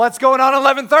What's going on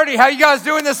 11:30? How you guys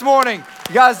doing this morning?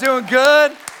 You guys doing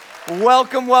good?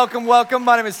 Welcome, welcome, welcome.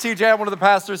 My name is TJ. I'm one of the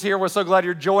pastors here. We're so glad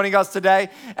you're joining us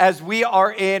today as we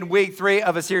are in week 3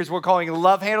 of a series we're calling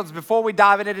Love Handles. Before we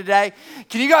dive into today,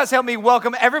 can you guys help me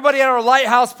welcome everybody at our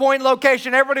Lighthouse Point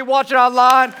location, everybody watching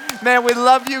online? Man, we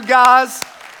love you guys.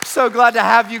 So glad to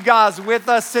have you guys with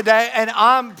us today. And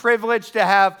I'm privileged to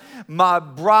have my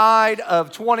bride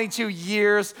of 22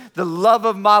 years, the love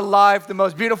of my life, the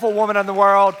most beautiful woman in the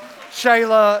world,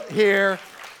 Shayla here.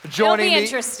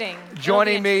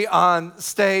 Joining me on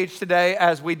stage today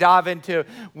as we dive into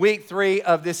week 3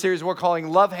 of this series we're calling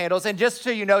Love Handles. And just so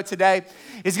you know, today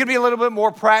is going to be a little bit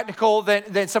more practical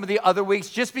than some of the other weeks,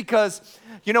 just because,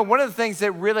 you know, one of the things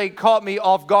that really caught me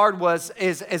off guard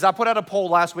is I put out a poll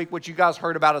last week, which you guys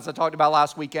heard about as I talked about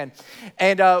last weekend.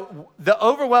 And the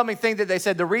overwhelming thing that they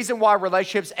said, the reason why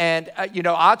relationships end,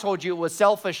 I told you it was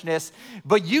selfishness,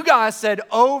 but you guys said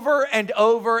over and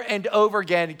over and over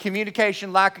again,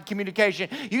 communication, lack of communication.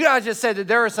 You guys just said that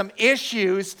there are some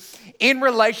issues in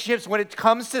relationships when it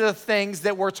comes to the things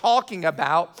that we're talking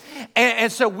about. And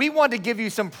so we want to give you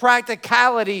some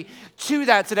practicality to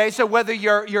that today. So whether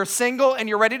you're single and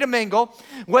you're ready to mingle,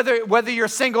 whether you're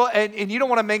single and you don't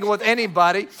want to mingle with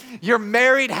anybody, you're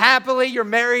married happily, you're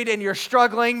married and you're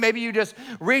struggling, maybe you just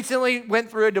recently went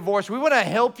through a divorce, we want to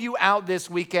help you out this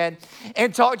weekend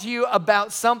and talk to you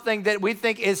about something that we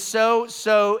think is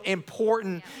so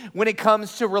important when it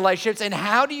comes to relationships. And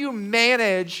how do you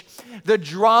manage the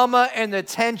drama and the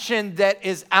tension that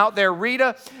is out there?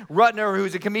 Rita Rutner,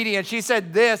 who's a comedian, she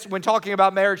said this when talking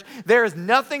about marriage: there is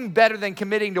nothing better than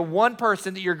committing to one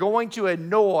person that you're going to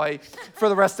annoy for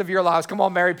the rest of your lives. Come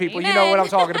on, married people, You know what I'm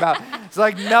talking about. It's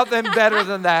like nothing better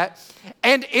than that.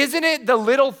 And isn't it the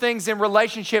little things in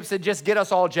relationships that just get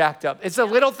us all jacked up? It's the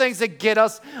little things that get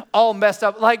us all messed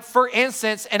up. Like, for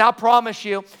instance, and I promise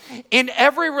you, in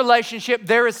every relationship,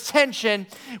 there is tension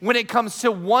when it comes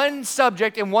to one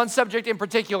subject, and one subject in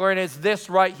particular, and it's this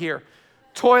right here: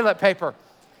 toilet paper.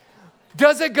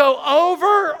 Does it go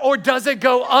over or does it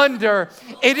go under?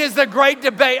 It is the great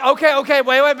debate. Okay,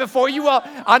 wait, before you all,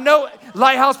 I know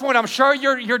Lighthouse Point, I'm sure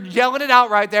you're yelling it out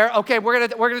right there. Okay, we're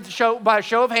gonna show by a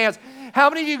show of hands. How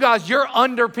many of you guys, you're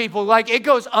under people? Like, it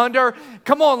goes under.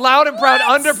 Come on, loud and proud.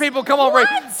 Under people. Come on,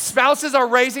 spouses are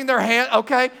raising their hand.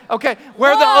 Okay.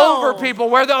 Where are the over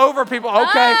people?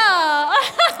 Okay. Oh.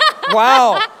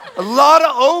 Wow. A lot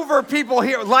of over people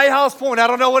here. Lighthouse Point, I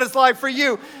don't know what it's like for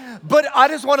you, but I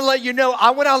just want to let you know,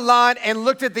 I went online and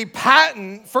looked at the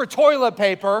patent for toilet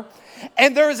paper,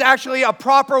 and there is actually a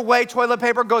proper way toilet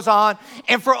paper goes on.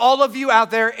 And for all of you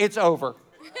out there, it's over.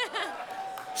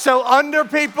 So under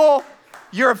people,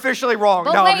 you're officially wrong.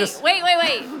 But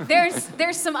wait.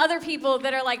 There's some other people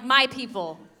that are like my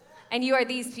people, and you are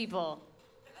these people.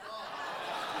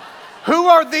 Who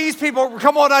are these people?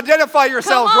 Come on, identify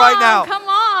yourselves right now. Come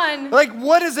on. Like,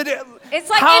 what is it? It's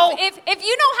like, if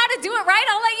you know how to do it right,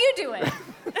 I'll let you do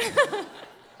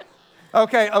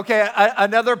it. Okay.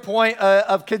 Another point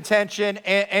of contention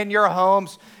in your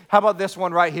homes. How about this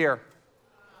one right here?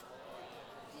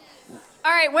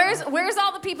 All right, where's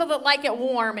all the people that like it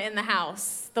warm in the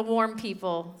house? The warm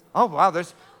people. Oh wow,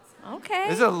 there's. Okay.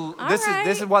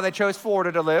 This is why they chose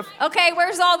Florida to live. Okay,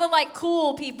 where's all the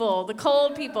cool people, the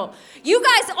cold people? You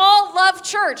guys all love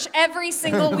church every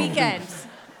single weekend.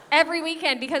 Every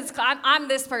weekend, because I'm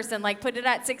this person, put it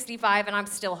at 65 and I'm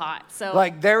still hot.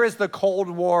 So there is the Cold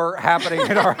War happening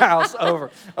in our house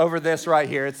over this right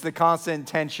here. It's the constant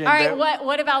tension. All right,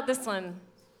 what about this one?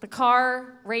 The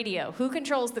car radio. Who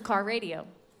controls the car radio?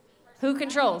 Who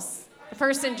controls? The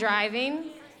person driving?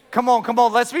 Come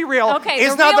on, let's be real. Okay,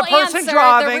 it's not the person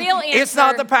driving. It's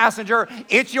not the passenger.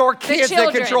 It's your kids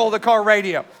that control the car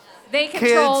radio. They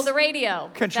control the radio.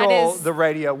 Control the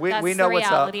radio. We know what's up. That's the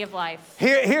reality of life.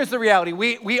 Here's the reality.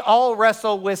 We all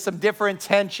wrestle with some different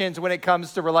tensions when it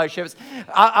comes to relationships.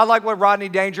 I like what Rodney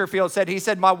Dangerfield said. He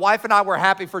said, my wife and I were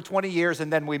happy for 20 years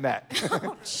and then we met.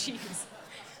 Oh, jeez.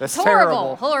 That's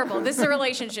terrible. Horrible. This is a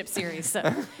relationship series. So.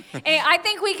 And I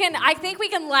think we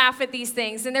can laugh at these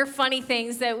things, and they're funny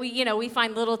things that we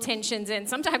find little tensions in.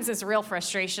 Sometimes it's real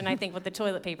frustration, I think, with the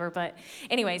toilet paper. But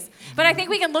anyways, I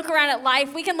think we can look around at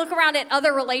life. We can look around at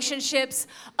other relationships,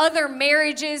 other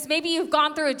marriages. Maybe you've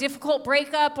gone through a difficult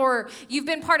breakup, or you've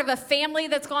been part of a family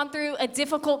that's gone through a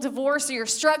difficult divorce, or you're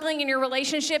struggling in your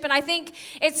relationship. And I think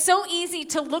it's so easy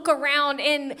to look around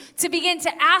and to begin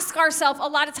to ask ourselves a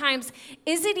lot of times,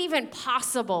 is it even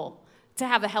possible to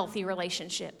have a healthy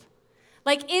relationship?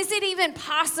 Is it even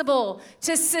possible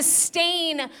to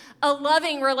sustain a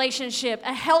loving relationship,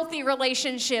 a healthy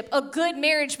relationship, a good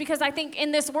marriage? Because I think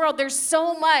in this world, there's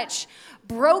so much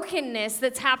brokenness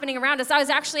that's happening around us. I was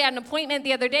actually at an appointment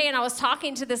the other day, and I was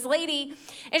talking to this lady,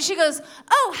 and she goes,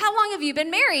 "Oh, how long have you been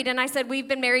married?" And I said, "We've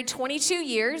been married 22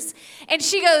 years. And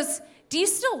she goes, "Do you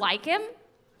still like him?"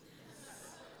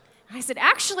 I said,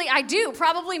 "Actually, I do,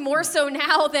 probably more so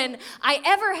now than I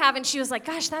ever have." And she was like,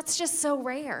 "Gosh, that's just so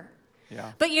rare."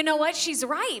 Yeah. But you know what? She's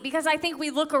right, because I think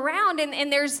we look around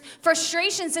and there's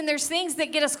frustrations and there's things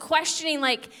that get us questioning,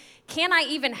 like, can I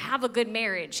even have a good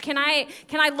marriage? Can I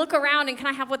look around and can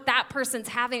I have what that person's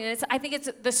having? And I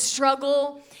think the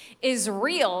struggle is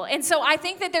real. And so I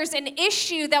think that there's an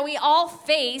issue that we all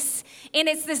face, and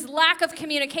it's this lack of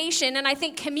communication. And I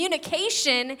think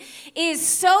communication is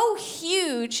so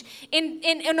huge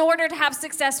in order to have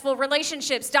successful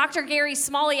relationships. Dr. Gary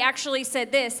Smalley actually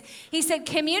said this. He said,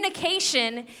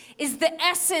 communication is the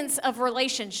essence of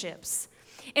relationships.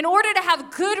 In order to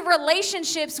have good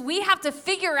relationships, we have to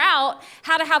figure out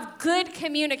how to have good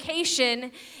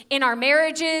communication in our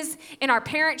marriages, in our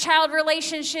parent-child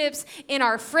relationships, in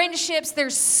our friendships.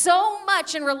 There's so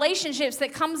much in relationships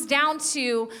that comes down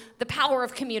to the power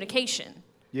of communication.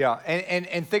 Yeah,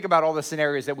 and think about all the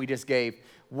scenarios that we just gave.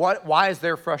 Why is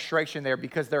there frustration there?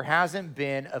 Because there hasn't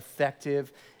been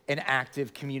effective and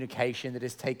active communication that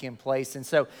has taken place. And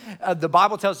so the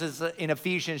Bible tells us in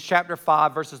Ephesians chapter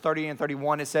 5, verses 30 and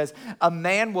 31, it says, "A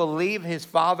man will leave his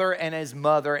father and his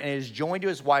mother and is joined to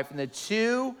his wife, and the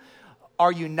two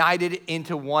are united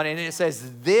into one." And it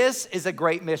says, this is a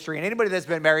great mystery. And anybody that's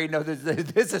been married knows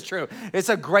this is true. It's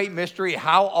a great mystery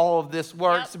how all of this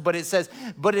works. Yep. But it says,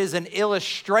 but it is an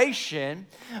illustration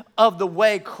of the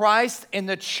way Christ and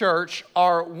the church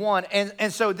are one.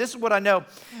 And so this is what I know.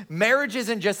 Marriage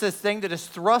isn't just this thing that is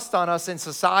thrust on us in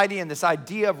society and this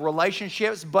idea of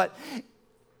relationships, but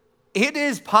it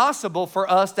is possible for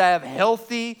us to have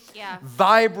healthy,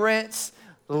 vibrant,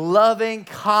 loving,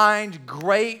 kind,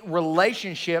 great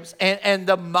relationships. And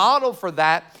the model for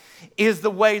that is the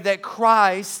way that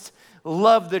Christ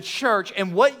loved the church.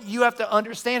 And what you have to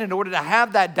understand in order to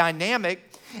have that dynamic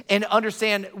and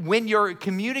understand when you're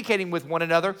communicating with one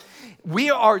another, we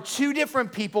are two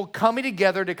different people coming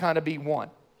together to kind of be one.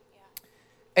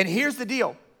 And here's the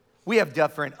deal. We have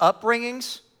different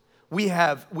upbringings. We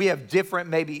have different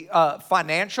maybe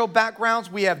financial backgrounds.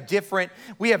 We have different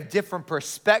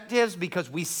perspectives because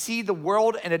we see the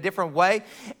world in a different way.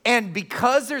 And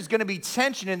because there's going to be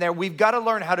tension in there, we've got to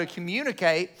learn how to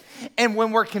communicate. And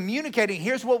when we're communicating,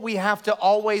 here's what we have to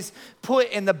always put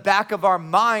in the back of our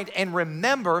mind and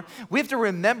remember. We have to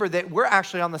remember that we're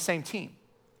actually on the same team.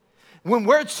 When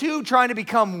we're two trying to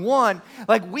become one,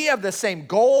 like we have the same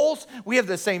goals, we have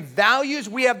the same values,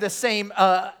 we have the same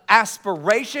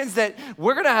aspirations, that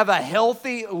we're gonna have a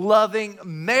healthy, loving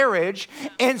marriage.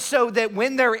 And so that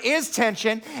when there is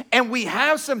tension and we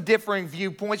have some differing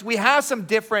viewpoints, we have some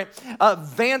different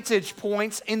vantage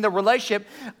points in the relationship,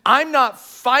 I'm not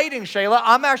fighting Shayla.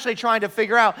 I'm actually trying to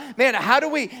figure out, man, how do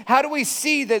we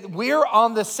see that we're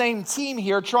on the same team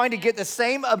here, trying to get the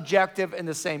same objective and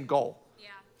the same goal?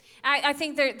 I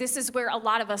think this is where a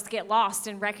lot of us get lost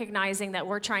in recognizing that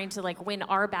we're trying to like win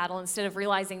our battle instead of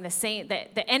realizing that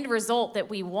the end result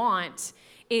that we want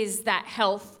is that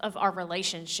health of our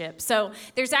relationship. So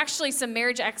there's actually some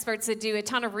marriage experts that do a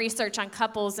ton of research on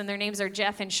couples, and their names are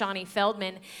Jeff and Shawnee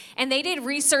Feldman. And they did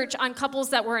research on couples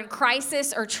that were in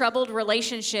crisis or troubled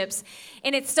relationships.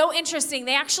 And it's so interesting.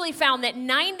 They actually found that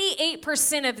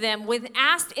 98% of them, when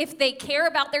asked if they care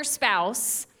about their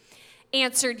spouse,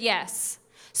 answered yes.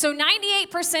 So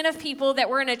 98% of people that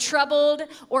were in a troubled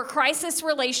or crisis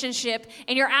relationship,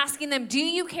 and you're asking them, do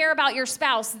you care about your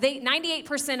spouse?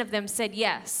 98% of them said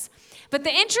yes. But the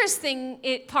interesting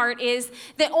part is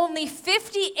that only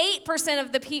 58%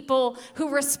 of the people who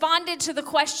responded to the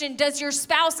question, does your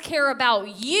spouse care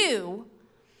about you,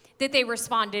 that they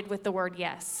responded with the word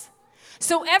yes.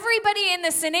 So everybody in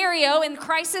the scenario, in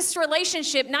crisis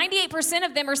relationship, 98%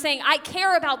 of them are saying, I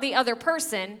care about the other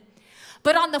person.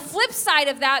 But on the flip side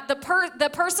of that, the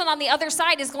person on the other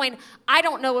side is going, I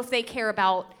don't know if they care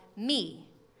about me.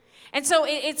 And so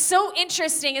it's so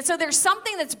interesting. And so there's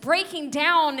something that's breaking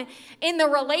down in the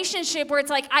relationship where it's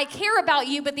like, I care about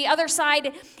you, but the other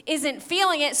side isn't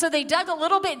feeling it. So they dug a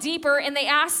little bit deeper and they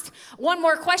asked one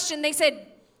more question. They said,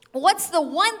 what's the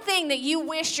one thing that you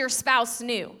wish your spouse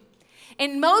knew?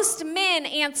 And most men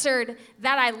answered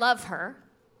that I love her.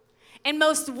 And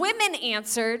most women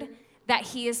answered that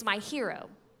he is my hero.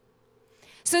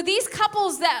 So these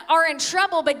couples that are in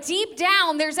trouble, but deep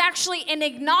down, there's actually an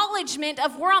acknowledgement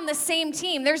of we're on the same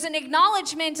team. There's an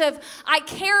acknowledgement of I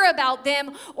care about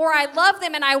them, or I love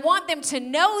them and I want them to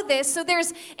know this. So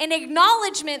there's an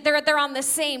acknowledgement that they're on the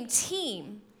same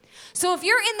team. So if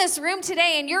you're in this room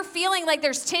today and you're feeling like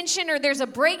there's tension or there's a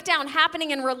breakdown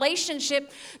happening in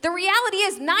relationship, the reality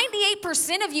is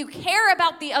 98% of you care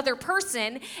about the other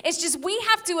person. It's just we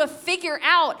have to figure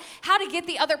out how to get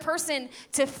the other person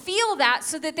to feel that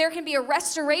so that there can be a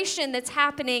restoration that's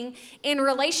happening in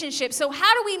relationship. So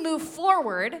how do we move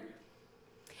forward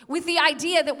with the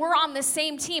idea that we're on the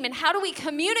same team, and how do we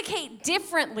communicate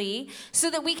differently so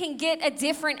that we can get a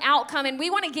different outcome? And we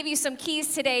want to give you some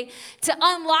keys today to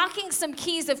unlocking some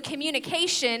keys of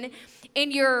communication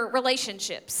in your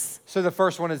relationships. So the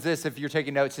first one is this, if you're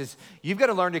taking notes, is you've got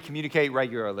to learn to communicate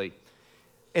regularly.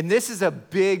 And this is a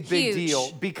big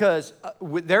deal because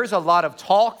there's a lot of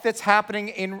talk that's happening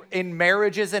in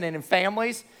marriages and in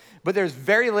families, but there's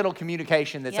very little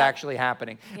communication that's actually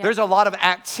happening. There's a lot of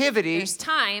activity, there's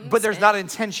time, but there's not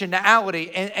intentionality.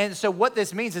 And so what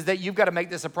this means is that you've got to make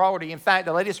this a priority. In fact,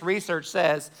 the latest research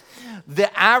says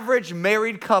the average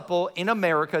married couple in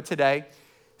America today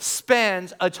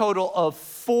spends a total of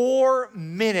 4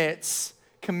 minutes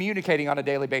communicating on a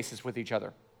daily basis with each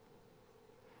other.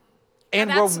 And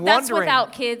we're wondering. That's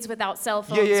without kids, without cell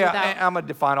phones. I'm going to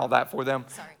define all that for them.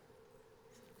 Sorry.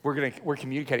 We're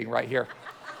communicating right here.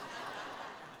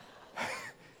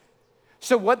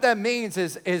 So what that means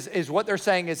is what they're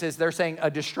saying is they're saying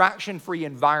a distraction-free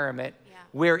environment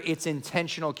where it's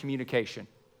intentional communication.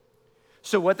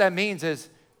 So what that means is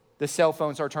the cell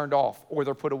phones are turned off or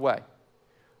they're put away.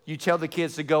 You tell the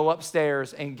kids to go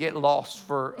upstairs and get lost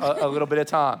for a little bit of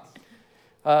time.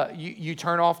 You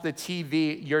turn off the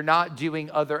TV, you're not doing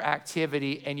other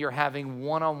activity, and you're having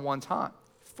one-on-one time.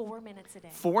 4 minutes a day.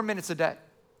 4 minutes a day.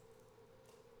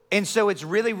 And so it's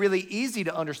really easy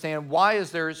to understand why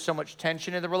is there so much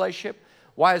tension in the relationship?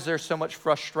 Why is there so much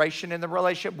frustration in the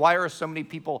relationship? Why are so many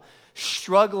people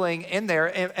struggling in there?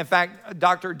 In fact,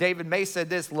 Dr. David May said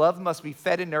this, love must be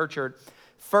fed and nurtured.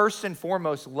 First and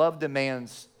foremost, love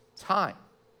demands time.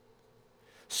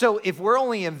 So if we're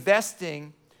only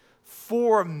investing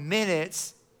 4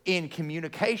 minutes in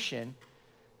communication,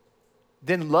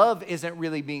 then love isn't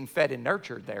really being fed and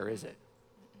nurtured there, is it?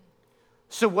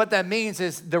 So what that means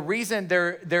is the reason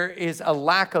there is a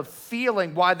lack of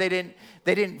feeling why they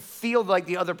didn't feel like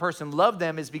the other person loved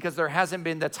them is because there hasn't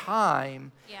been the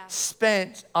time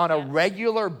spent on a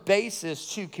regular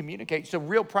basis to communicate. So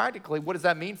real practically, what does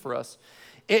that mean for us?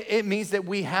 It means that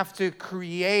we have to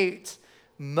create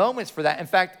moments for that. In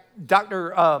fact,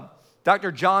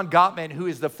 Dr. John Gottman, who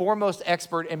is the foremost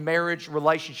expert in marriage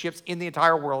relationships in the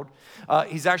entire world,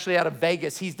 he's actually out of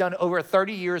Vegas. He's done over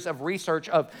 30 years of research,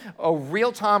 of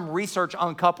real-time research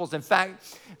on couples. In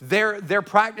fact, their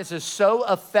practice is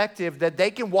so effective that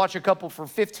they can watch a couple for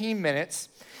 15 minutes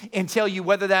and tell you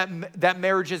whether that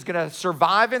marriage is going to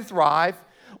survive and thrive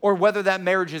or whether that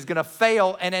marriage is going to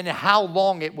fail and then how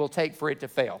long it will take for it to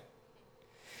fail.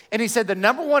 And he said the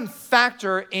number one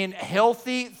factor in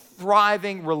healthy,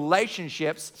 thriving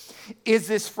relationships is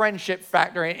this friendship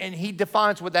factor. And he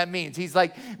defines what that means. He's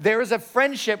like, there is a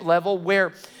friendship level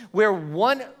where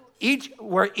each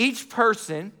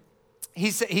person,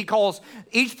 he calls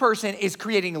each person is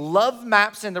creating love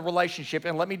maps in the relationship.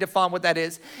 And let me define what that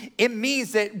is. It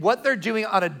means that what they're doing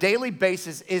on a daily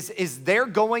basis is they're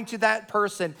going to that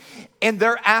person and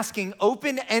they're asking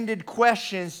open-ended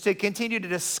questions to continue to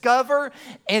discover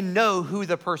and know who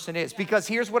the person is. Because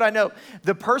here's what I know.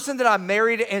 The person that I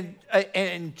married in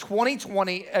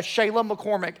 2020, Shayla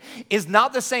McCormick, is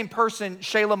not the same person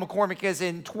Shayla McCormick is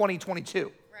in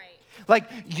 2022.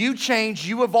 Like, you change,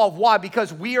 you evolve. Why?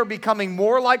 Because we are becoming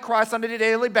more like Christ on a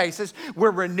daily basis. We're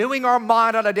renewing our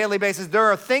mind on a daily basis. There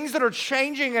are things that are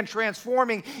changing and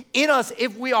transforming in us.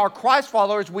 If we are Christ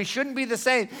followers, we shouldn't be the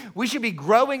same. We should be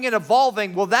growing and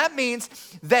evolving. Well, that means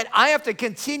that I have to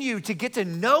continue to get to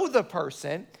know the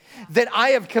person that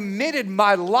I have committed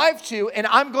my life to, and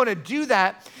I'm going to do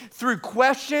that through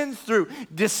questions, through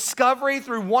discovery,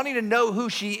 through wanting to know who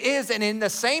she is. And in the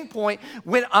same point,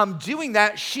 when I'm doing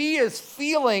that, she is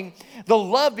feeling the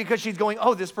love because she's going,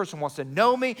 oh, this person wants to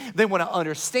know me. They want to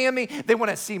understand me. They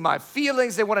want to see my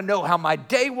feelings. They want to know how my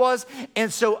day was.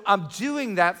 And so I'm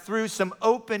doing that through some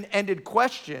open-ended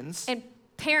questions. And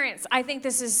parents, I think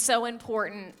this is so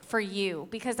important for you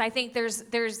because I think there's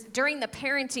during the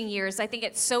parenting years, I think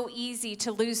it's so easy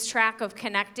to lose track of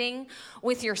connecting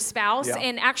with your spouse. Yeah.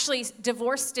 And actually,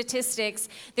 divorce statistics,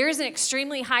 there is an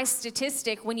extremely high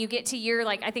statistic when you get to year,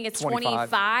 like I think it's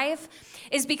 25,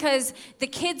 is because the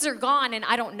kids are gone and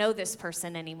I don't know this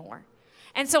person anymore.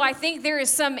 And so I think there is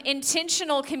some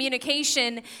intentional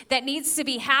communication that needs to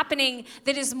be happening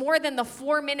that is more than the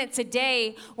 4 minutes a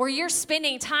day where you're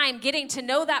spending time getting to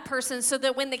know that person so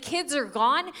that when the kids are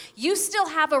gone, you still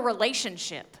have a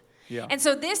relationship. Yeah. And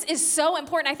so this is so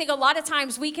important. I think a lot of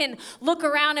times we can look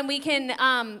around and we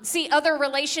can see other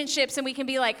relationships and we can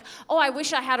be like, oh, I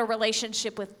wish I had a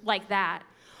relationship like that.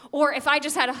 Or if I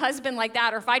just had a husband like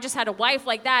that, or if I just had a wife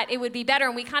like that, it would be better.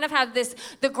 And we kind of have this,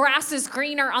 the grass is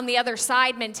greener on the other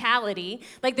side mentality.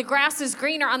 Like the grass is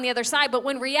greener on the other side. But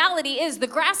when reality is the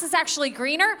grass is actually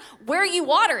greener where you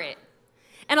water it.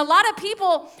 And a lot of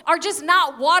people are just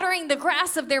not watering the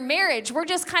grass of their marriage. We're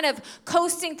just kind of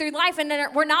coasting through life and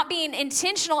then we're not being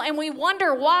intentional. And we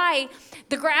wonder why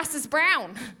the grass is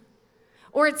brown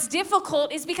or it's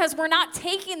difficult is because we're not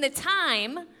taking the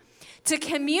time to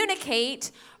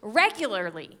communicate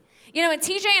regularly. You know, and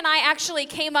TJ and I actually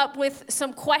came up with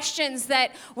some questions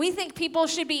that we think people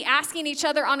should be asking each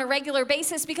other on a regular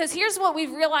basis because here's what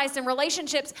we've realized in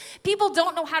relationships. People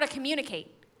don't know how to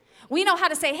communicate. We know how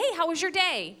to say, hey, how was your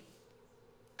day?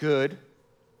 Good.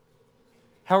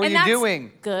 How are you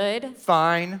doing? Good.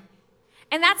 Fine.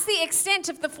 And that's the extent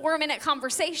of the 4-minute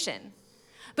conversation.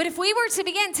 But if we were to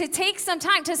begin to take some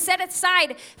time to set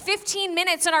aside 15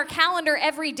 minutes in our calendar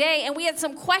every day, and we had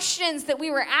some questions that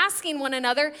we were asking one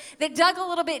another that dug a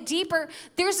little bit deeper,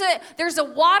 there's a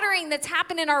watering that's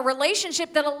happened in our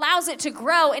relationship that allows it to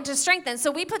grow and to strengthen.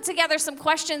 So we put together some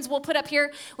questions we'll put up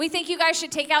here. We think you guys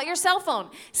should take out your cell phone,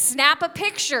 snap a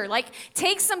picture, like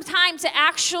take some time to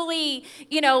actually,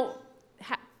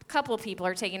 couple of people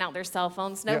are taking out their cell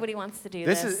phones. Nobody wants to do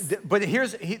this. But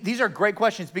these are great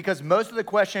questions because most of the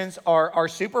questions are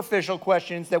superficial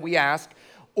questions that we ask,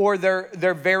 or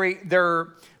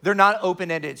they're not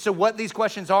open-ended. So what these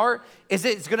questions are is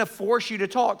it's going to force you to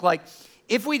talk. Like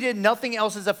if we did nothing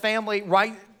else as a family,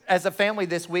 right? As a family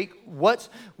this week, what's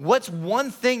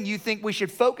one thing you think we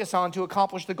should focus on to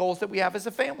accomplish the goals that we have as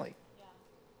a family? Yeah.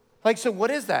 Like, so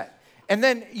what is that? And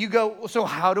then you go, so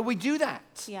how do we do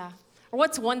that? Yeah. Or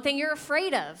what's one thing you're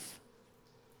afraid of?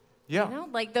 Yeah.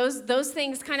 Like those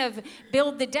things kind of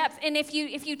build the depth. And if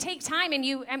you take time and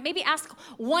you maybe ask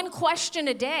one question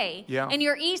a day, and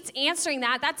you're each answering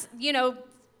that's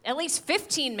at least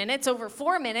 15 minutes over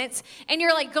 4 minutes, and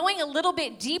you're like going a little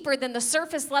bit deeper than the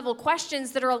surface level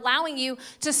questions that are allowing you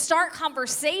to start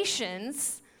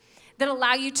conversations that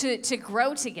allow you to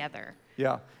grow together.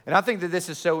 Yeah, and I think that this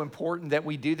is so important that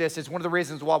we do this. It's one of the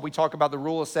reasons why we talk about the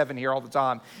rule of 7 here all the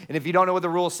time. And if you don't know what the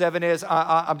rule of 7 is,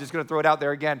 I'm just going to throw it out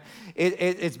there again.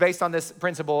 It's based on this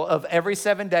principle of every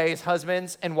 7 days,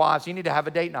 husbands and wives, you need to have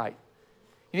a date night.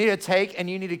 You need to take and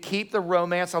you need to keep the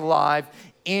romance alive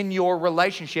in your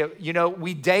relationship.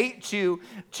 We date to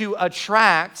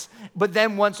attract, but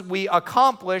then once we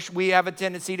accomplish, we have a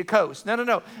tendency to coast.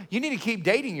 No. You need to keep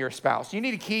dating your spouse. You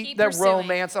need to keep the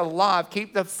romance alive.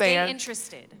 Keep the fan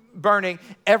interested. Burning.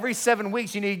 Every 7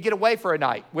 weeks, you need to get away for a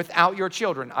night without your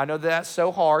children. I know that's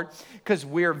so hard because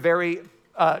we're very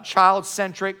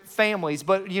child-centric families,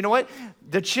 but you know what?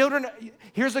 The children,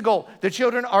 here's the goal. The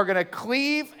children are going to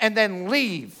cleave and then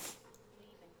leave.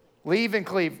 Leave and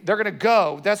cleave. They're going to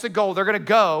go. That's the goal. They're going to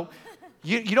go.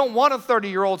 You don't want a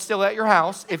 30-year-old still at your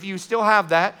house. If you still have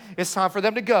that, it's time for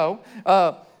them to go.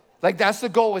 That's the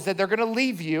goal, is that they're going to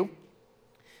leave you,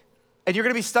 and you're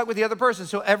going to be stuck with the other person.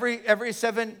 So every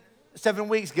 7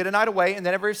 weeks, get a night away, and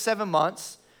then every 7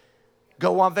 months,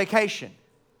 go on vacation.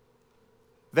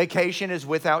 Vacation is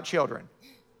without children.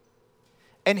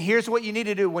 And here's what you need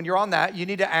to do when you're on that. You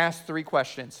need to ask 3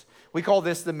 questions. We call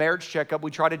this the marriage checkup.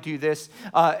 We try to do this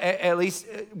at least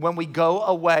when we go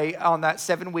away on that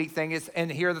 7-week thing.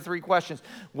 And here are the 3 questions.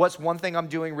 What's one thing I'm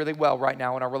doing really well right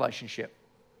now in our relationship?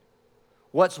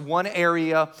 What's one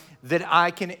area that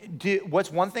I can do?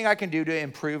 What's one thing I can do to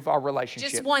improve our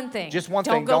relationship? Just one thing. Just one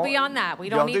thing. Don't go beyond that. We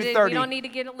don't need to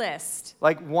get a list.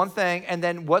 Like one thing, and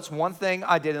then what's one thing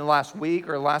I did in the last week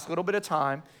or the last little bit of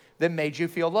time that made you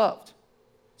feel loved?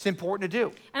 It's important to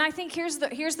do. And I think here's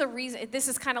the reason. This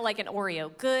is kind of like an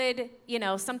Oreo. Good,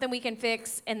 something we can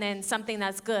fix, and then something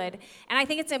that's good. And I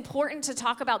think it's important to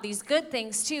talk about these good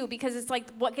things too, because it's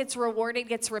like what gets rewarded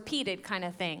gets repeated kind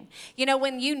of thing.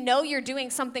 When you're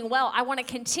doing something well, I want to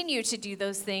continue to do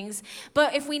those things.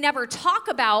 But if we never talk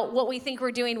about what we think we're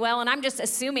doing well, and I'm just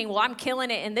assuming, well, I'm killing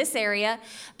it in this area,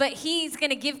 but he's going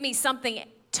to give me something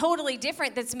totally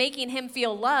different that's making him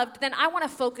feel loved, then I want to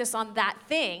focus on that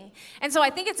thing. And so I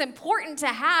think it's important to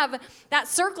have that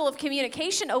circle of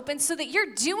communication open so that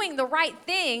you're doing the right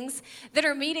things that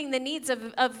are meeting the needs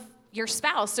of your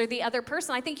spouse or the other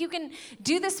person. I think you can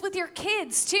do this with your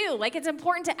kids too. Like, it's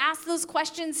important to ask those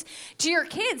questions to your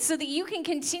kids so that you can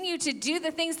continue to do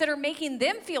the things that are making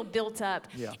them feel built up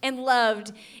and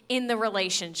loved in the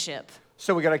relationship.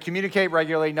 So we got to communicate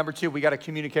regularly. Number 2, we got to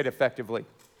communicate effectively.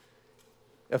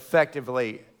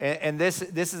 And this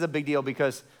is a big deal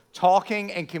because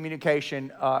talking and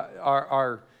communication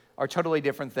are totally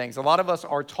different things. A lot of us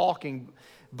are talking,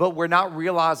 but we're not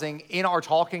realizing in our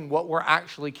talking what we're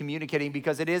actually communicating,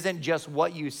 because it isn't just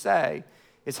what you say,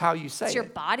 it's how you say it. It's your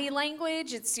body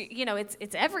language. It's,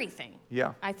 it's everything.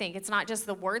 Yeah. I think it's not just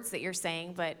the words that you're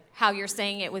saying, but how you're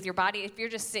saying it with your body. If you're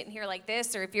just sitting here like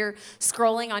this, or if you're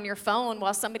scrolling on your phone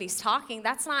while somebody's talking,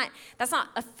 that's not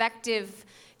effective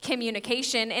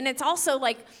communication. And it's also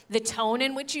like the tone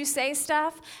in which you say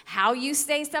stuff, how you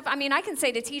say stuff. I mean, I can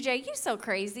say to TJ, "You're so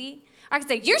crazy." I can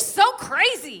say, "You're so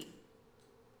crazy."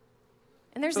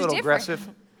 And there's a little difference.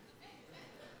 aggressive.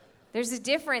 There's a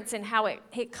difference in how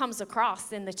it comes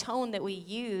across in the tone that we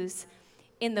use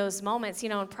in those moments.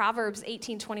 In Proverbs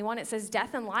 18:21, it says,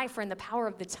 "Death and life are in the power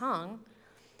of the tongue,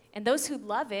 and those who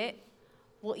love it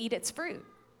will eat its fruit."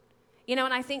 And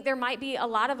I think there might be a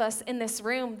lot of us in this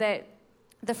room that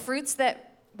the fruits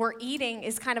that we're eating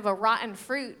is kind of a rotten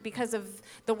fruit because of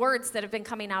the words that have been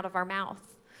coming out of our mouth,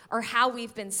 or how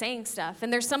we've been saying stuff.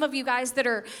 And there's some of you guys that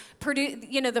are,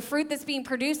 the fruit that's being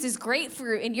produced is great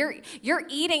fruit, and you're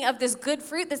eating of this good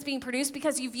fruit that's being produced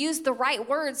because you've used the right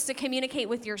words to communicate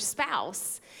with your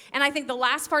spouse. And I think the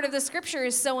last part of the scripture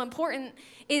is so important,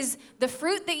 is the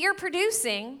fruit that you're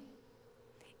producing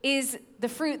is the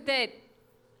fruit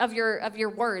of your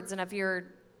words and of your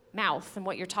mouth and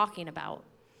what you're talking about.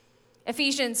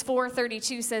 Ephesians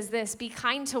 4:32 says this, "Be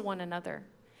kind to one another,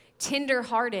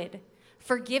 tender-hearted,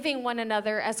 forgiving one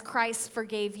another as Christ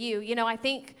forgave you." I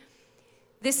think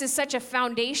this is such a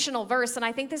foundational verse, and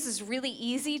I think this is really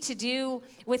easy to do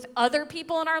with other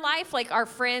people in our life, like our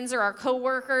friends or our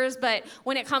coworkers, but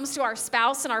when it comes to our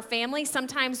spouse and our family,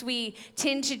 sometimes we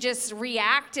tend to just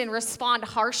react and respond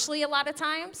harshly a lot of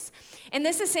times. And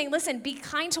this is saying, listen, be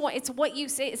kind to one. It's what you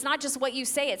say. It's not just what you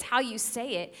say, it's how you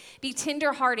say it. Be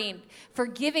tenderhearted,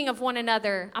 forgiving of one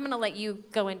another. I'm going to let you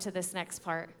go into this next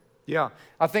part. Yeah,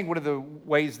 I think one of the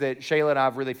ways that Shayla and I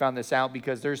have really found this out,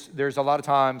 because there's a lot of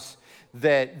times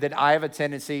that I have a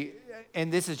tendency,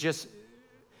 and this is just,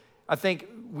 I think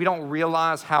we don't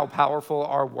realize how powerful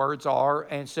our words are,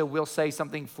 and so we'll say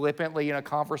something flippantly in a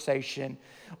conversation,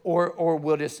 or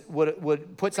we'll just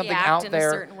would put something out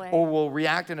there, or we'll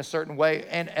react in a certain way.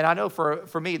 And I know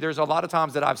for me, there's a lot of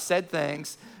times that I've said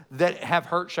things that have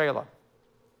hurt Shayla.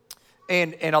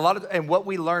 And what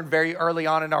we learned very early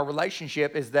on in our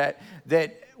relationship is that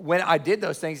when I did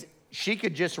those things, she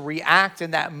could just react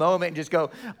in that moment and just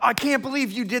go, "I can't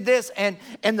believe you did this." And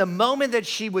the moment that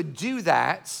she would do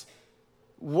that,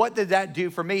 what did that do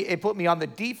for me? It put me on the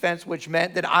defense, which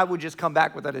meant that I would just come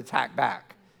back with an attack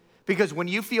back. Because when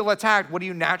you feel attacked, what do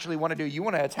you naturally want to do? You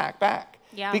want to attack back.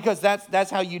 Yeah. Because that's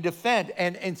how you defend.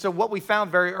 And so what we found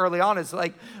very early on is,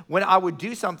 like, when I would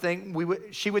do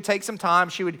something, she would take some time.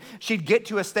 She'd get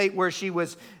to a state where she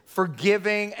was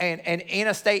forgiving and in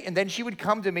a state, and then she would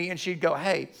come to me and she'd go,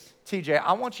 "Hey, TJ,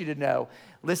 I want you to know,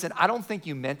 listen, I don't think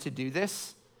you meant to do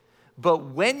this, but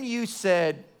when you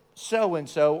said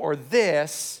so-and-so or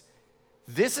this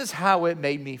is how it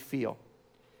made me feel."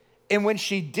 And when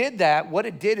she did that, what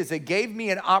it did is it gave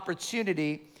me an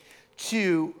opportunity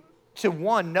to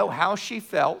one, know how she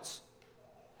felt.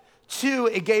 Two,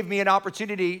 it gave me an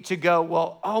opportunity to go,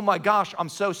 "Well, oh my gosh, I'm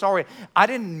so sorry. I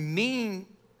didn't mean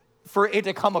for it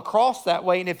to come across that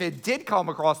way. And if it did come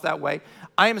across that way,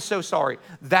 I am so sorry.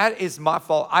 That is my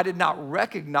fault. I did not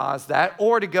recognize that."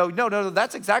 Or to go, no,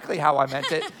 that's exactly how I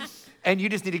meant it. And you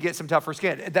just need to get some tougher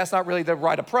skin. That's not really the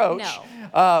right approach.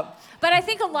 No. But I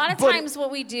think a lot of times what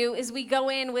we do is we go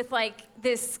in with like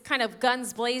this kind of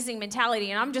guns blazing mentality,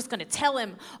 and I'm just going to tell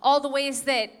him all the ways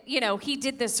that, he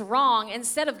did this wrong,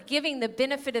 instead of giving the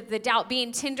benefit of the doubt,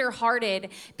 being tender-hearted,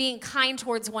 being kind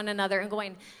towards one another, and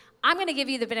going, "I'm going to give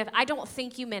you the benefit. I don't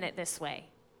think you meant it this way,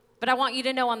 but I want you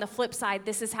to know on the flip side,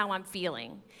 this is how I'm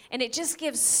feeling." And it just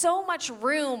gives so much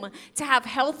room to have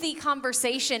healthy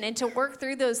conversation and to work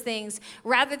through those things,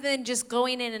 rather than just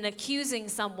going in and accusing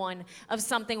someone of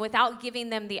something without giving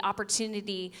them the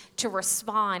opportunity to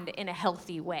respond in a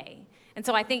healthy way. And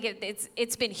so I think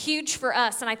it's been huge for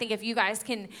us, and I think if you guys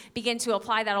can begin to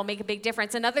apply that, it'll make a big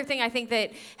difference. Another thing I think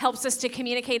that helps us to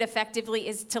communicate effectively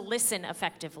is to listen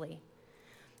effectively.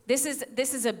 This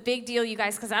is a big deal, you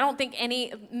guys, because I don't think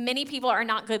many people are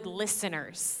not good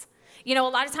listeners. A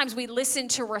lot of times we listen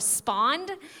to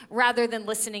respond rather than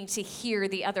listening to hear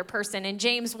the other person. In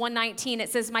James 1:19,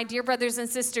 it says, "My dear brothers and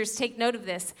sisters, take note of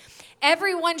this.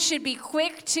 Everyone should be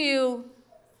quick to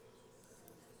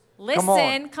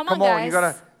listen." Come on, guys. You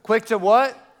gotta quick to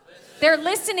what? They're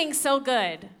listening so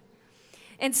good.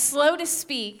 "And slow to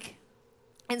speak,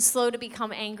 and slow to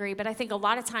become angry. But I think a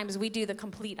lot of times we do the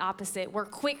complete opposite. We're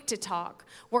quick to talk.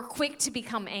 We're quick to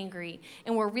become angry.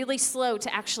 And we're really slow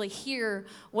to actually hear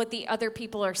what the other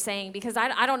people are saying. Because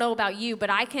I don't know about you, but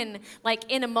I can, like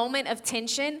in a moment of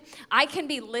tension, I can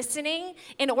be listening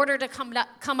in order to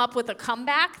come up with a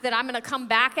comeback that I'm going to come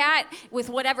back at with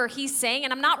whatever he's saying.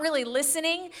 And I'm not really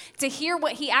listening to hear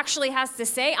what he actually has to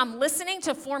say. I'm listening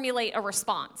to formulate a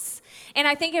response. And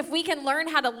I think if we can learn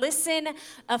how to listen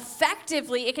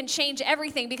effectively, it can change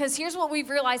everything. Because here's what we've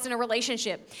realized in a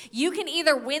relationship. You can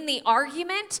either win the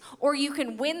argument or you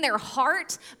can win their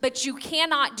heart, but you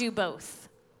cannot do both.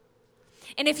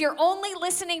 And if you're only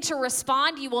listening to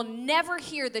respond, you will never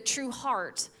hear the true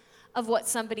heart of what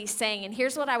somebody's saying. And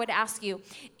here's what I would ask you.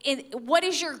 What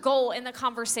is your goal in the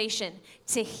conversation?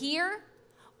 To hear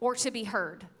or to be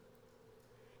heard?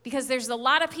 Because there's a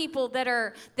lot of people that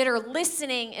are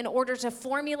listening in order to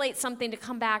formulate something to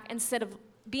come back instead of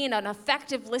being an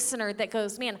effective listener that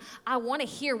goes, man, I want to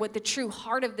hear what the true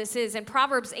heart of this is. In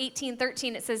Proverbs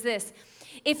 18:13, it says this: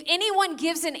 if anyone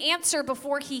gives an answer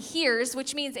before he hears,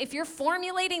 which means if you're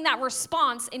formulating that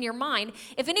response in your mind,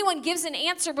 if anyone gives an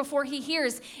answer before he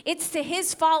hears, it's to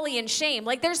his folly and shame.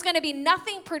 Like there's going to be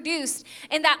nothing produced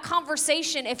in that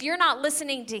conversation if you're not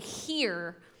listening to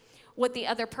hear what the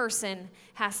other person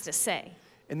has to say.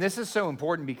 And this is so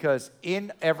important because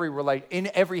in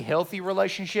every healthy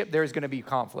relationship, there's going to be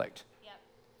conflict. Yep.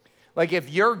 Like if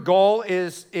your goal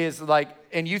is like,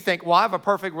 and you think, well, I have a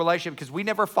perfect relationship because we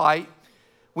never fight,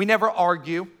 we never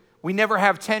argue, we never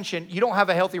have tension. You don't have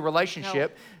a healthy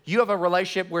relationship. No. You have a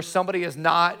relationship where somebody is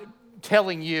not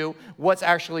telling you what's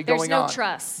actually going on. There's no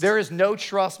trust. There is no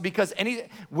trust because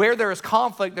where there is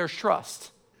conflict, there's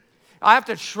trust. I have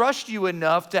to trust you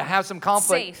enough to have some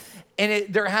conflict. Safe.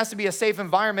 And there has to be a safe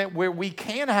environment where we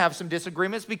can have some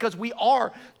disagreements because we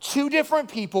are two different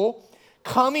people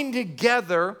coming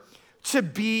together to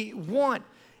be one.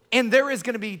 And there is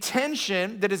going to be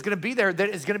tension that is going to be there.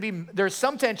 There's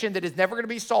some tension that is never going to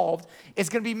be solved. It's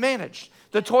going to be managed.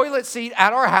 The toilet seat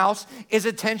at our house is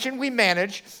a tension we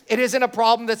manage. It isn't a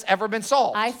problem that's ever been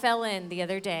solved. I fell in the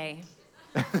other day.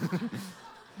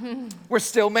 We're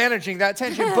still managing that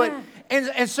tension. But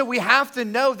and so we have to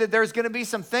know that there's going to be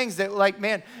some things that like,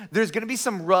 man, there's going to be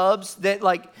some rubs that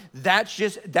like, that's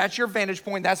your vantage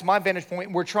point. That's my vantage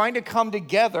point. We're trying to come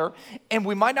together and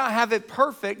we might not have it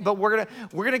perfect, but we're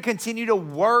going to continue to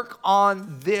work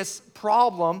on this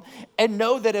problem and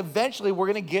know that eventually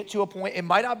we're going to get to a point. It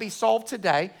might not be solved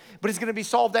today, but it's going to be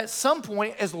solved at some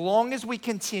point as long as we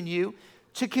continue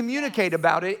to communicate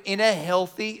about it in a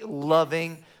healthy,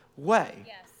 loving way.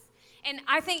 Yes. And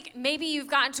I think maybe you've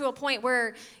gotten to a point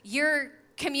where your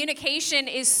communication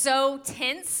is so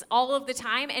tense all of the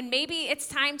time, and maybe it's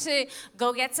time to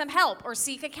go get some help or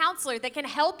seek a counselor that can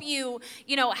help you,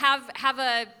 have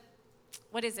a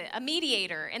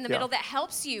mediator in the middle that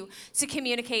helps you to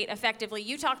communicate effectively.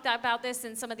 You talked about this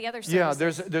in some of the other services.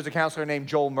 Yeah, there's a counselor named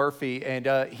Joel Murphy,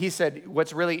 and he said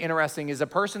what's really interesting is a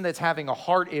person that's having a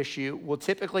heart issue will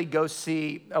typically go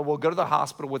to the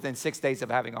hospital within 6 days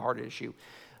of having a heart issue.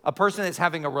 A person that's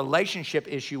having a relationship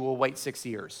issue will wait 6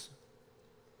 years.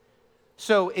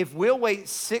 So if we'll wait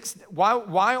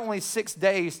why only 6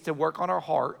 days to work on our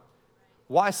heart?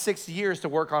 Why 6 years to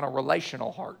work on a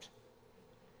relational heart?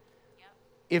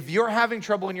 If you're having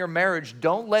trouble in your marriage,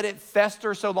 don't let it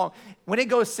fester so long. When it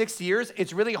goes 6 years,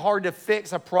 it's really hard to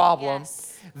fix a problem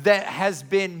that has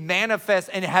been manifest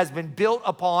and has been built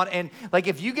upon. And like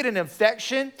if you get an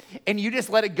infection and you just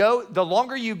let it go, the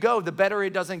longer you go, the better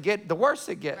it doesn't get, the worse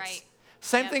it gets. Right.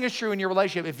 Same thing is true in your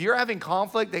relationship. If you're having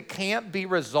conflict that can't be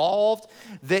resolved,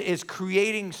 that is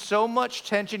creating so much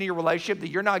tension in your relationship that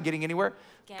you're not getting anywhere,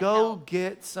 go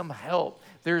get some help.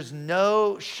 There's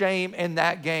no shame in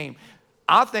that game.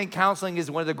 I think counseling is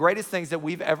one of the greatest things that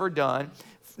we've ever done,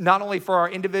 not only for our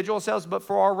individual selves, but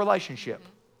for our relationship.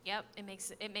 Yep,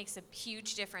 it makes a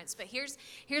huge difference. But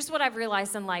here's what I've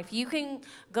realized in life. You can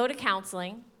go to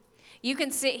counseling. You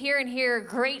can sit here and hear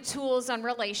great tools on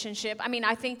relationship. I mean,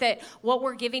 I think that what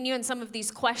we're giving you in some of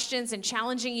these questions and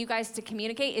challenging you guys to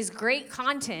communicate is great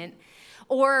content.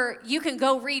 Or you can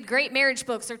go read great marriage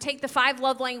books or take the 5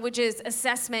 love languages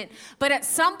assessment. But at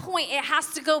some point, it has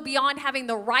to go beyond having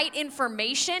the right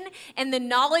information and the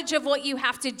knowledge of what you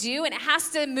have to do. And it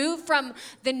has to move from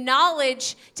the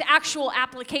knowledge to actual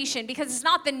application. Because it's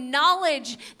not the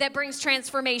knowledge that brings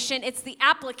transformation. It's the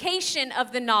application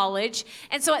of the knowledge.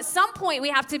 And so at some point, we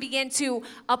have to begin to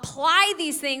apply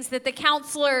these things that the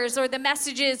counselors or the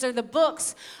messages or the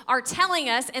books are telling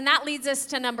us. And that leads us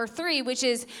to number 3, which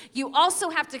is you also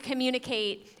have to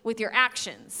communicate with your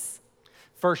actions.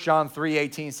 1 John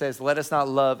 3:18 says, let us not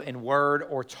love in word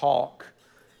or talk,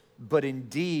 but in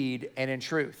deed and in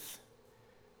truth.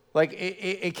 Like,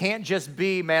 it can't just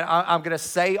be, man, I'm going to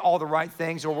say all the right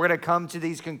things, or we're going to come to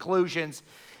these conclusions.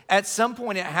 At some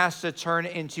point, it has to turn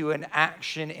into an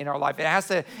action in our life. It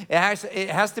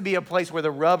has to be a place where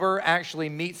the rubber actually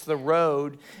meets the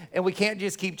road, and we can't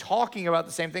just keep talking about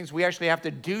the same things. We actually have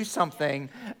to do something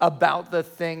about the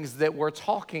things that we're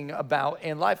talking about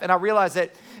in life. And I realize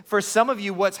that for some of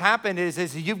you, what's happened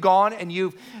is you've gone and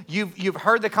you've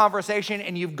heard the conversation,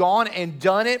 and you've gone and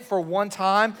done it for one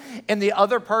time, and the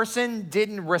other person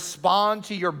didn't respond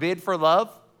to your bid for love,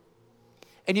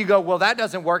 and you go, well, that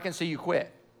doesn't work, and so you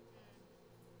quit.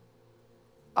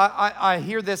 I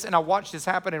hear this and I watch this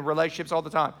happen in relationships all the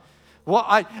time. Well,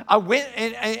 I went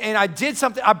and I did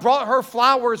something. I brought her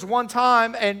flowers one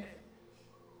time, and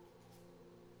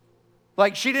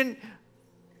like, she didn't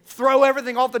throw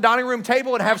everything off the dining room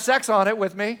table and have sex on it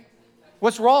with me.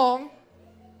 What's wrong?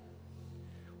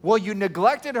 Well, you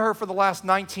neglected her for the last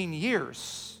 19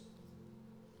 years.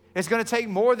 It's going to take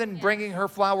more than bringing her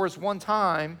flowers one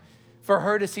time for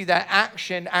her to see that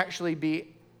action actually be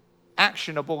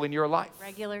actionable in your life.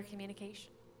 Regular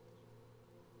communication.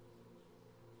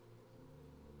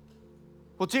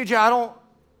 Well, TJ, I don't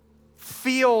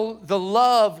feel the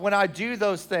love when I do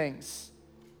those things.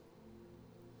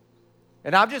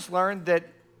 And I've just learned that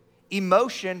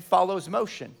emotion follows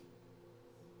motion.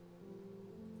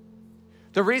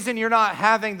 The reason you're not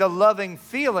having the loving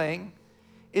feeling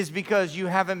is because you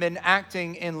haven't been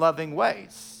acting in loving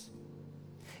ways.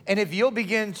 And if you'll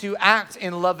begin to act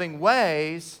in loving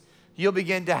ways, you'll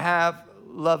begin to have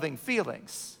loving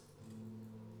feelings.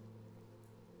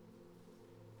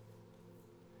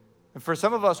 And for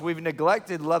some of us, we've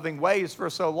neglected loving ways for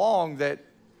so long that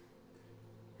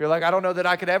you're like, I don't know that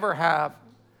I could ever have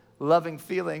loving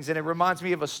feelings. And it reminds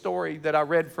me of a story that I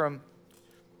read from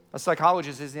a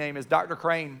psychologist. His name is Dr.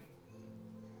 Crane.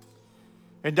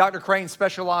 And Dr. Crane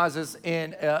specializes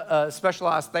in a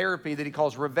specialized therapy that he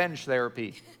calls revenge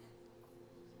therapy.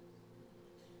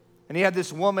 And he had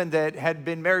this woman that had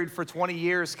been married for 20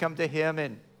 years come to him,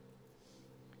 and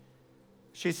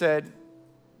she said,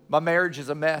 my marriage is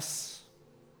a mess.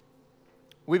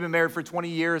 We've been married for 20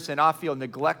 years, and I feel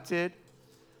neglected.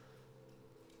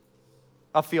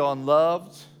 I feel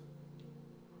unloved.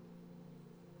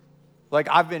 Like,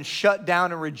 I've been shut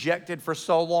down and rejected for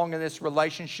so long in this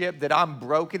relationship that I'm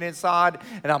broken inside,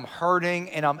 and I'm hurting,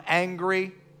 and I'm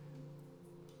angry.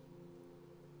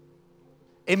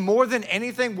 And more than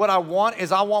anything, what I want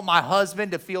is I want my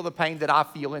husband to feel the pain that I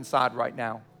feel inside right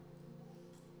now.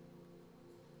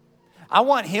 I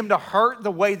want him to hurt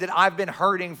the way that I've been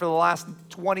hurting for the last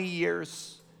 20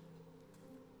 years.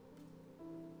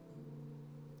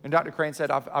 And Dr. Crane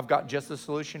said, I've got just the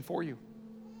solution for you.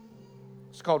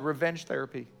 It's called revenge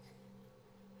therapy.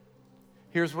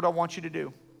 Here's what I want you to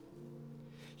do.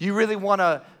 You really want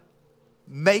to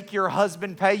make your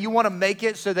husband pay. You want to make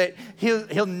it so that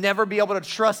he'll never be able to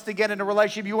trust again in a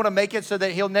relationship. You want to make it so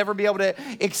that he'll never be able to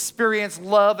experience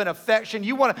love and affection.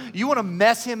 You want to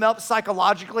mess him up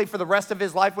psychologically for the rest of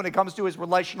his life when it comes to his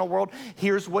relational world.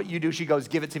 Here's what you do. She goes,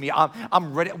 give it to me.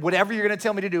 I'm ready. Whatever you're going to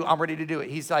tell me to do, I'm ready to do it.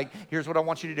 He's like, here's what I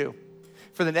want you to do.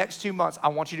 For the next 2 months, I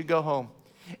want you to go home.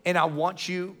 And I want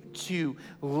you to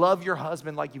love your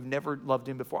husband like you've never loved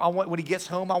him before. When he gets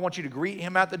home, I want you to greet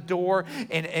him at the door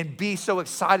and be so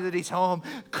excited that he's home.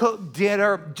 Cook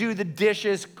dinner, do the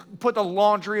dishes, put the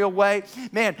laundry away.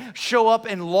 Man, show up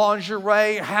in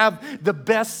lingerie, have the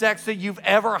best sex that you've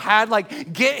ever had.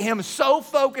 Like, get him so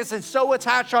focused and so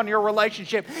attached on your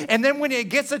relationship. And then when it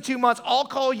gets to 2 months, I'll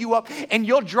call you up and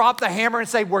you'll drop the hammer and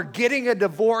say, we're getting a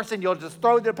divorce, and you'll just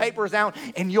throw the papers down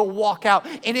and you'll walk out,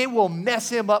 and it will mess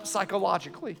him up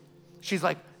psychologically. She's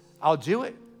like, I'll do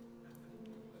it.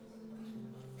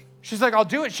 She's like, I'll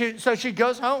do it. So she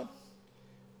goes home.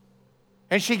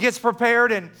 And she gets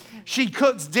prepared, and she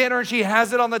cooks dinner, and she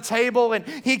has it on the table, and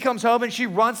he comes home, and she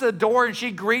runs to the door, and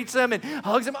she greets him and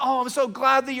hugs him. Oh, I'm so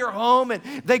glad that you're home. And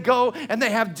they go and they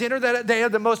have dinner. That they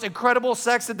have the most incredible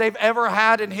sex that they've ever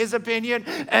had, in his opinion.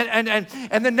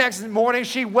 And the next morning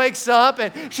she wakes up,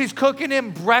 and she's cooking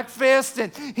him breakfast,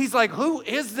 and he's like, who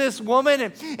is this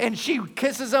woman? And she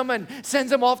kisses him and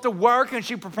sends him off to work, and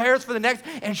she prepares for the next,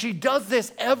 and she does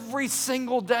this every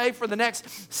single day for the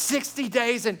next 60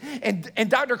 days. And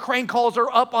Dr. Crane calls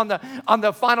her up on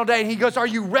the final day, and he goes, are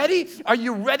you ready? Are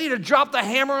you ready to drop the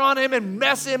hammer on him and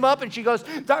mess him up? And she goes,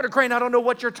 Dr. Crane, I don't know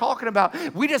what you're talking about.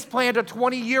 We just planned a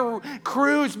 20-year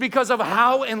cruise because of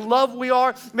how in love we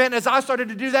are. Man, as I started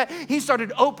to do that, he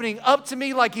started opening up to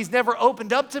me like he's never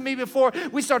opened up to me before.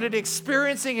 We started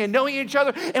experiencing and knowing each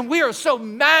other, and we are so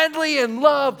madly in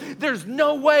love. There's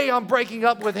no way I'm breaking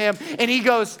up with him. And he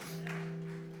goes,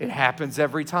 It happens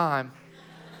every time.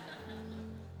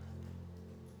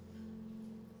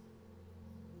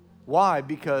 Why?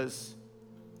 Because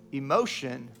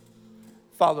emotion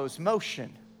follows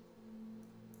motion.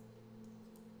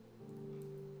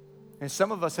 And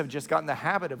some of us have just gotten the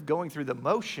habit of going through the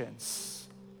motions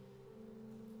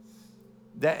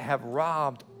that have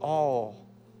robbed all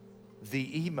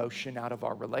the emotion out of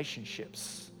our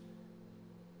relationships.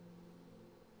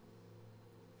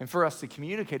 And for us to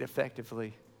communicate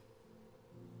effectively,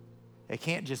 it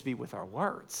can't just be with our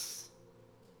words.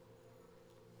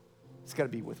 It's got to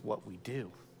be with what we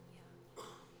do.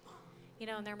 You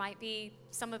know, and there might be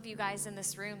some of you guys in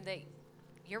this room that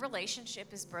your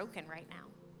relationship is broken right now.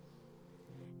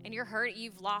 And you're hurt.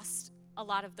 You've lost a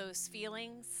lot of those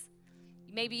feelings.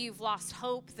 Maybe you've lost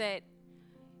hope that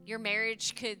your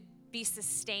marriage could be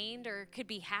sustained or could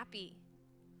be happy.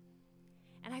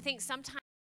 And I think sometimes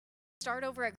start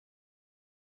over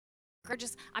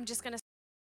I'm just going to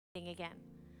start again.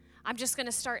 I'm just going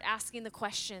to start asking the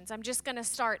questions. I'm just going to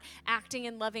start acting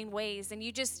in loving ways. And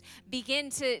you just begin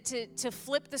to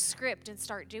flip the script and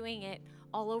start doing it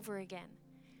all over again.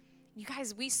 You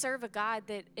guys, we serve a God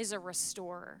that is a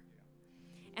restorer.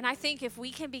 And I think if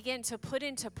we can begin to put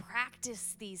into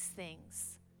practice these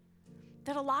things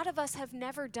that a lot of us have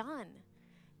never done,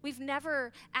 we've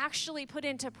never actually put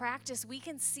into practice, we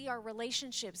can see our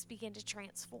relationships begin to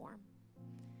transform.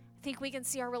 I think we can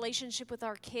see our relationship with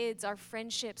our kids, our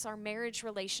friendships, our marriage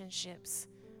relationships,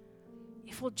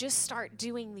 if we'll just start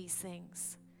doing these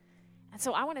things. And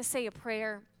so I want to say a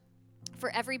prayer for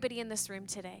everybody in this room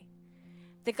today,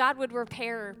 that God would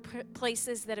repair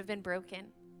places that have been broken,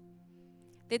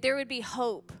 that there would be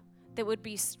hope that would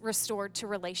be restored to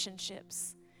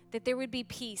relationships, that there would be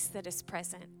peace that is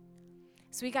present.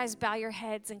 So you guys bow your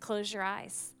heads and close your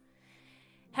eyes.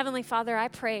 Heavenly Father, I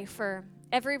pray for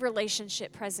every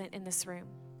relationship present in this room.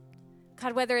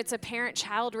 God, whether it's a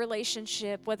parent-child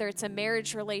relationship, whether it's a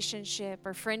marriage relationship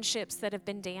or friendships that have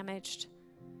been damaged,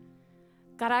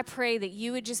 God, I pray that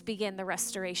you would just begin the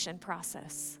restoration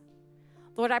process.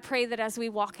 Lord, I pray that as we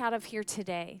walk out of here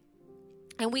today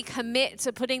and we commit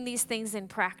to putting these things in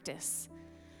practice,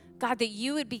 God, that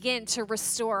you would begin to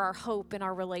restore our hope in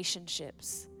our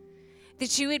relationships,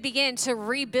 that you would begin to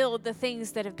rebuild the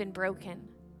things that have been broken.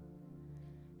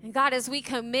 And God, as we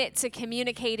commit to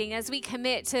communicating, as we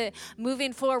commit to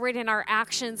moving forward in our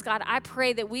actions, God, I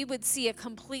pray that we would see a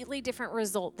completely different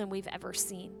result than we've ever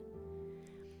seen.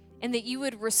 And that you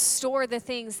would restore the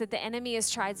things that the enemy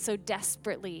has tried so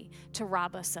desperately to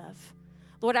rob us of.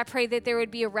 Lord, I pray that there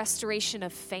would be a restoration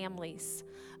of families,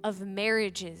 of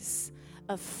marriages,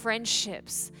 of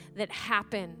friendships that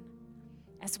happen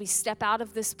as we step out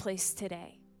of this place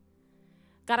today.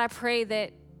 God, I pray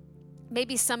that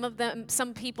maybe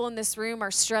some people in this room are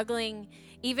struggling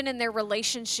even in their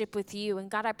relationship with you.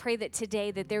 And God, I pray that today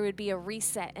that there would be a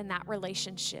reset in that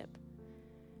relationship,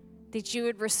 that you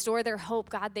would restore their hope,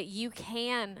 God, that you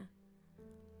can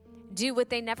do what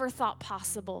they never thought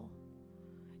possible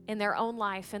in their own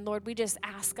life. And Lord, we just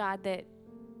ask, God, that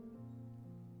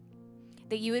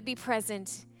you would be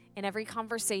present in every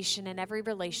conversation, in every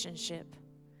relationship,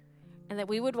 and that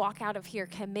we would walk out of here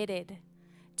committed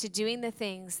to doing the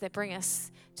things that bring us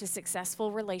to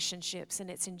successful relationships. And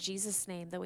it's in Jesus' name that we